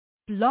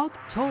Blog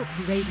Talk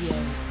Radio.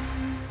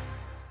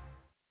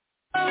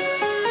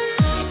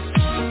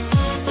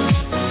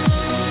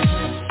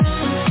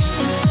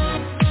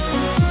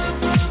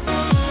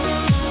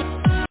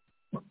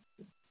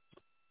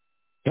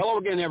 Hello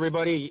again,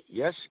 everybody.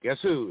 Yes, guess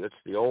who? It's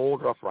the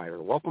old Rough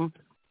Rider. Welcome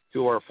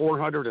to our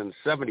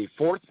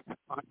 474th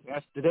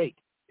podcast to date,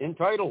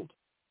 entitled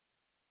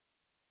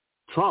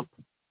Trump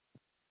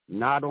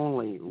Not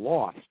Only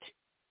Lost,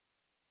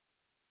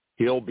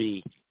 He'll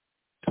Be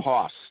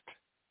Tossed.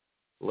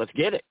 Let's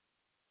get it.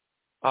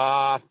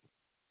 Trump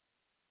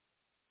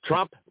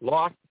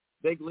lost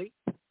bigly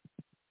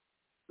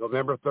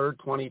November 3rd,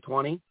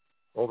 2020,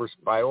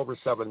 by over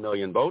 7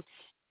 million votes.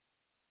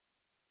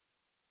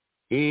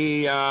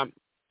 He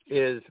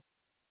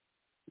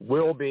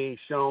will be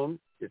shown,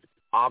 it's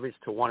obvious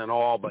to one and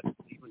all, but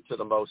even to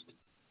the most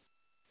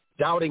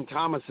doubting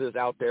Thomases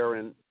out there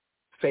in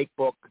fake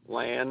book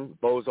land,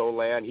 bozo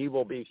land, he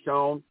will be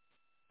shown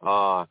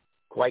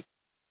quite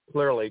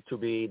clearly to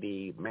be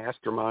the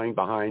mastermind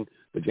behind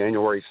the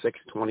January 6,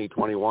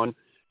 2021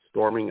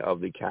 storming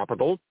of the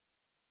Capitol.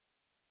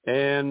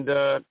 And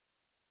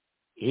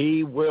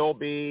he will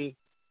be,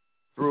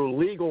 through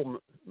legal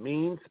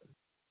means,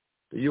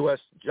 the U.S.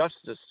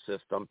 justice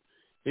system,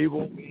 he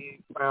will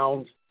be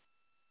found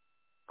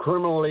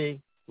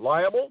criminally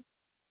liable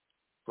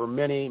for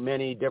many,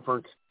 many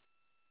different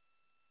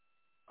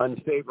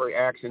unsavory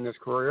acts in his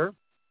career.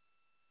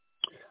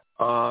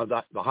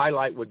 The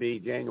highlight would be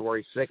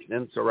January 6th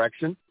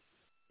insurrection,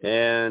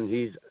 and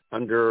he's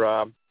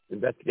under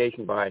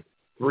investigation by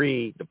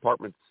 3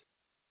 departments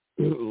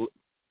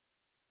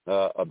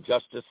of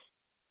justice,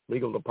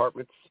 legal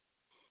departments.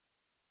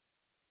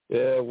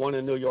 One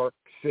in New York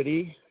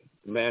City,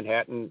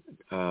 Manhattan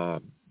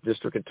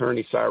District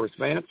Attorney Cyrus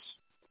Vance,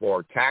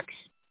 for tax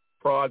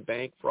fraud,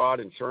 bank fraud,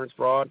 insurance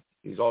fraud.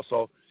 He's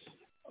also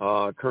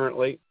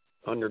currently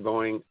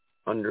undergoing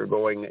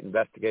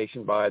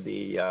investigation by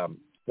the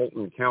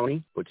Fulton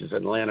County, which is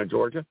Atlanta,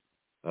 Georgia,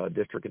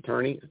 District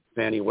Attorney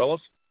Fani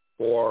Willis,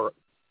 for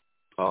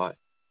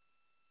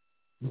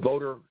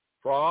voter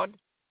fraud,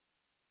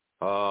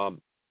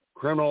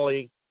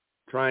 criminally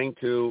trying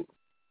to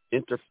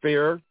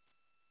interfere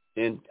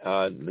in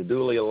the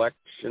duly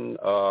election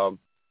of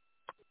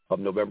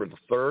November the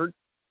 3rd,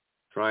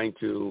 trying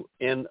to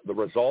end the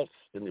results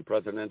in the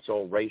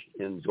presidential race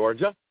in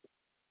Georgia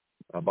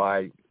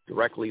by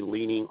directly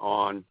leaning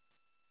on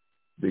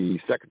the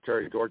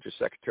Georgia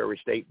Secretary of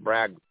State,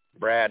 Brad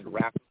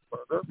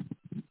Raffensperger.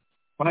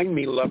 Find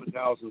me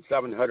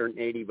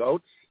 11,780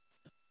 votes,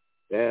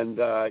 and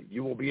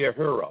you will be a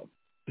hero.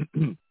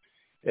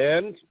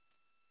 And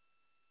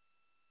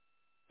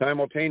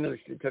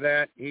simultaneously to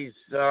that, he's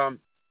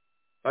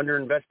under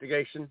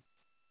investigation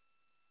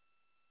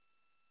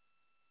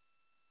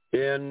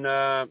in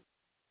out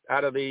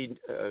of the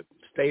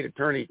State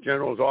Attorney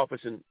General's office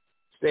in the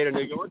state of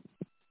New York,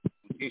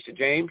 Letitia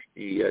James,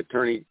 the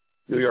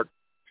New York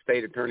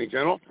State Attorney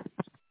General,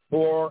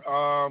 for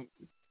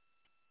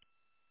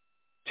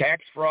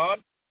tax fraud,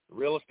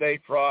 real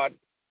estate fraud,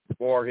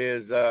 for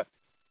his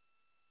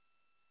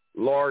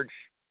large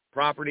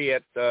property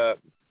at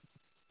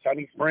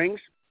Sunny Springs,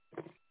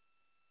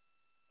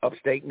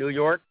 upstate New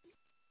York.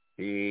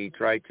 He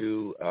tried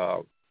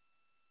to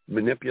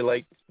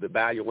manipulate the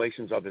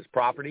valuations of his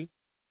property,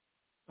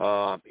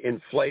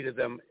 inflated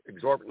them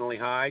exorbitantly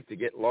high to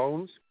get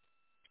loans,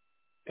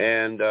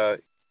 and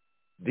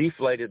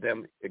deflated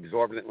them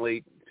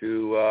exorbitantly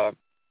to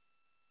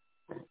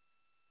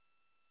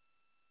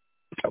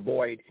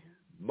avoid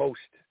most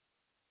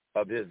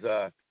of his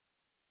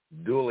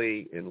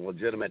duly and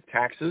legitimate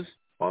taxes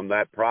on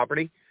that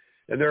property.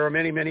 And there are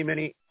many, many,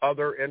 many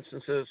other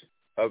instances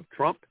of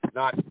Trump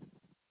not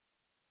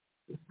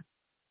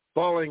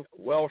falling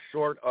well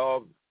short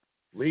of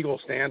legal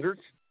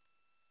standards.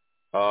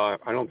 I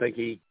don't think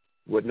he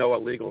would know a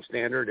legal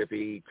standard if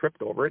he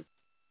tripped over it.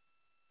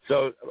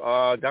 So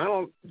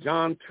Donald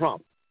John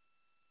Trump,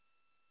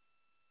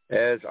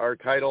 as our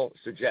title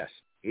suggests,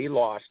 he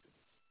lost,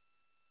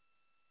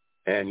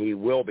 and he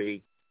will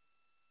be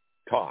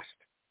tossed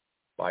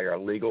by our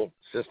legal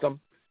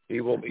system.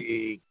 He will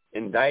be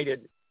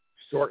indicted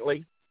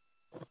shortly,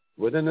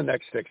 within the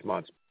next 6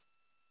 months,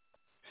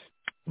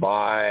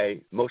 by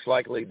most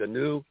likely the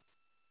new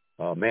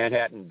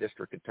Manhattan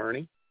District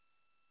Attorney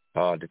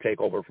to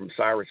take over from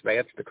Cyrus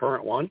Vance, the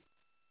current one.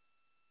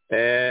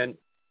 And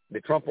the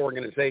Trump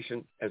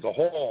organization as a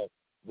whole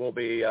will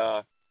be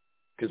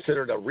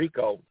considered a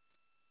RICO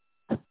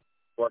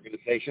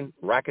organization,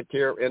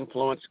 racketeer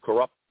influence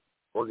corrupt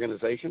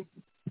organization.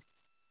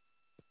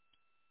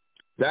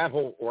 That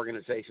whole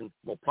organization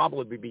will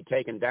probably be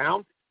taken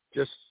down,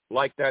 just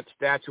like that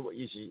statue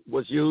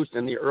was used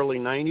in the early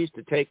 90s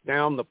to take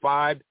down the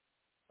 5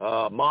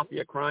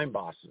 mafia crime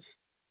bosses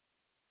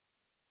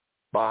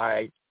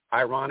by,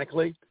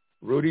 ironically,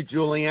 Rudy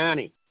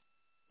Giuliani,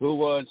 who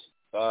was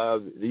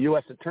the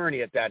U.S.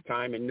 attorney at that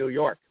time in New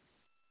York.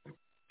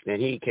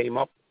 And he came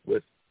up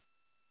with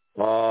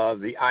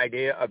the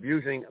idea of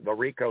using the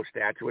RICO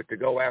statute to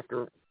go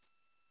after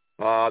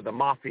the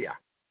mafia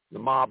the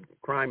mob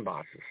crime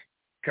bosses.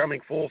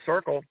 Coming full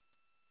circle,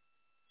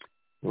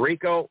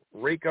 RICO,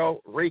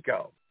 RICO,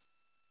 RICO.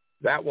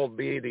 That will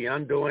be the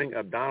undoing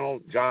of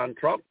Donald John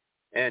Trump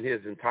and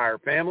his entire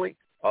family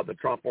of the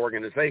Trump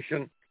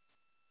Organization.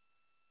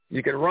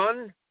 You can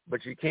run,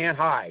 but you can't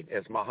hide,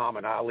 as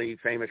Muhammad Ali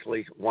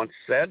famously once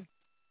said.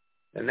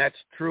 And that's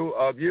true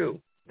of you,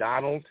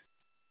 Donald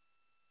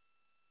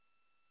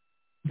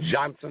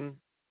Johnson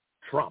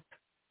Trump,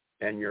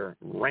 and your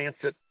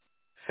rancid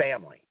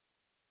family,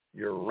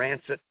 your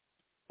rancid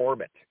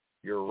orbit,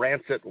 your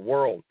rancid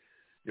world.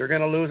 You're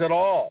going to lose it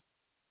all.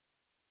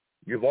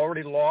 You've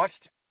already lost,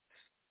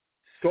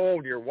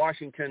 sold your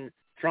Washington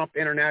Trump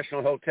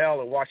International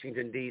Hotel in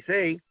Washington,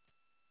 D.C.,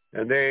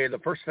 and the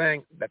first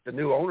thing that the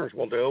new owners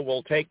will do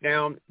will take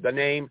down the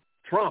name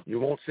Trump. You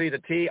won't see the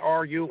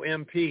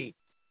Trump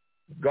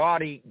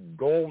gaudy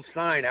gold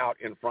sign out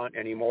in front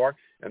anymore,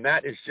 and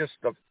that is just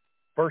the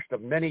first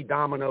of many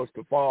dominoes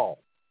to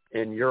fall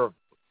in your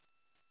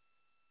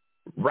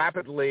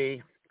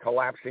rapidly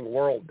collapsing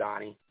world,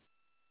 Donnie.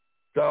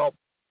 So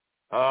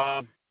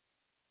I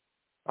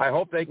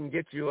hope they can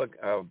get you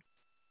a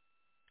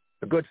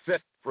good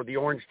fit for the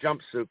orange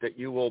jumpsuit that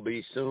you will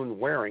be soon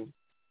wearing.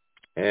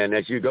 And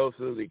as you go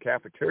through the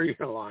cafeteria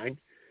line,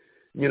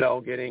 you know,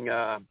 getting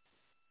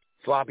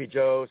sloppy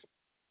joes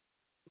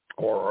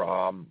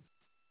or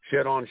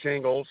shit on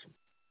shingles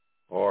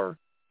or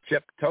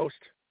chip toast,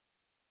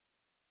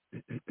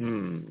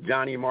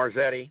 Johnny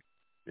Marzetti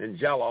and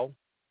Jell-O,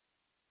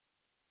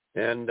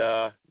 and,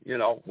 you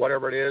know,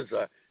 whatever it is,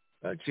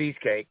 a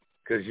cheesecake,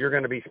 because you're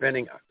going to be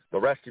spending the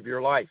rest of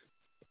your life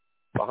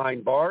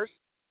behind bars.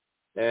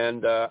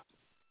 And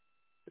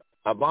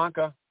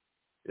Ivanka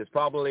is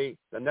probably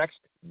the next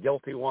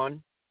guilty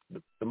one,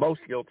 the most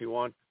guilty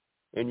one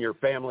in your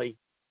family,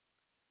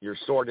 your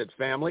sordid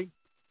family.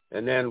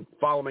 And then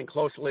following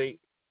closely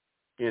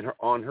in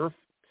her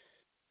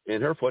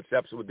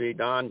footsteps would be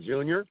Don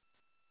Jr.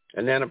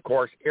 And then, of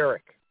course,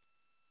 Eric.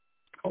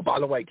 Oh, by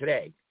the way,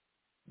 today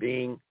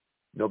being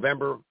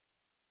November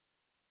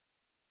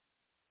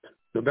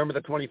the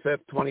 25th,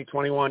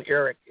 2021,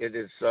 Eric, it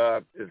is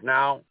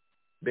now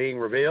being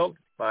revealed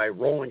by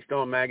Rolling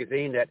Stone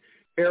magazine that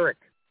Eric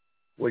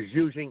was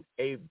using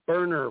a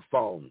burner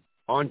phone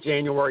on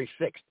January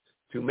 6th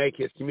to make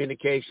his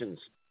communication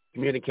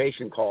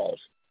calls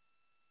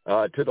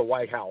to the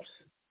White House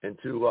and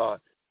to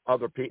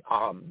other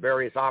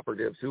various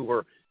operatives who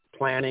were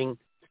planning,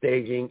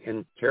 staging,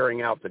 and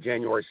carrying out the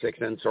January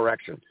 6th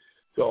insurrection.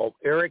 So,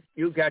 Eric,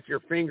 you've got your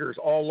fingers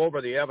all over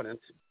the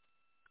evidence.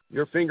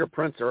 Your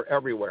fingerprints are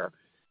everywhere,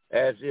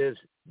 as is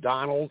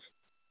Donald's,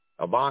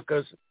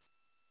 Ivanka's,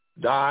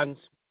 Don's,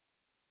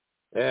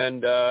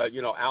 and,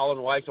 Alan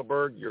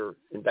Weisselberg, your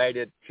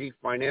indicted chief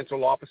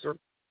financial officer,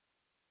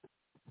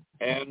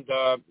 and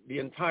the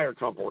entire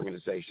Trump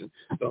organization.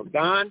 So,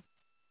 Don,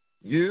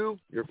 you,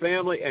 your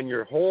family, and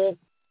your whole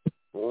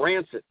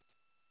rancid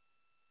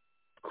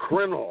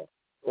criminal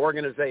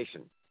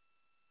organization,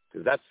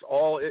 because that's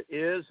all it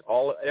is,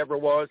 all it ever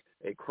was,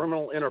 a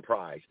criminal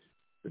enterprise.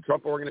 The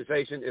Trump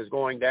organization is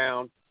going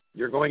down.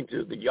 You're going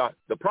to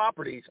the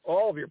properties,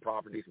 all of your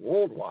properties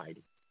worldwide,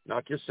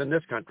 not just in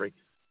this country.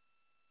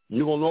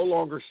 You will no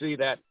longer see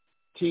that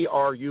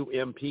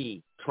Trump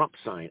Trump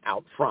sign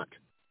out front.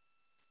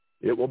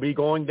 It will be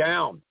going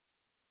down,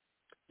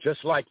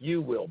 just like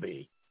you will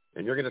be.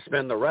 And you're going to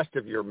spend the rest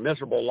of your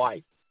miserable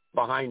life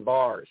behind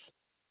bars.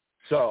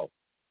 So,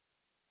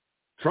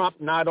 Trump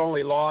not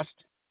only lost,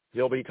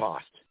 he'll be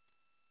tossed.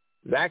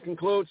 That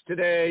concludes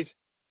today's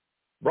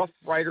Rough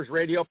Riders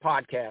Radio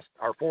podcast,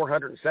 our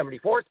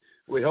 474th.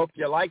 We hope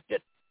you liked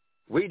it.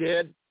 We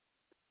did.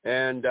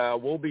 And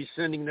we'll be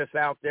sending this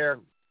out there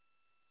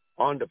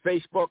onto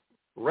Facebook,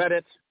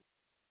 Reddit,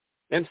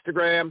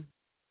 Instagram,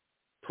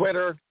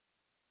 Twitter.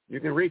 You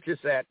can reach us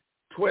at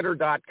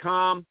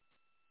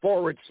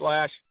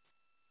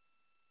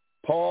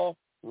twitter.com/Paul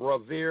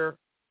Revere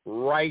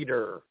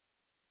Rider.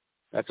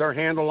 That's our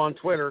handle on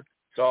Twitter.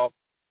 So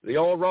the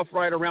old Rough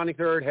Rider rounding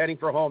third, heading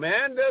for home.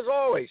 And as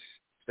always,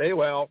 stay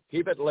well,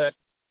 keep it lit,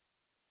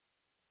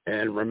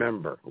 and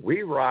remember,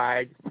 we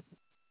ride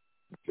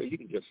so you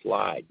can just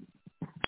slide.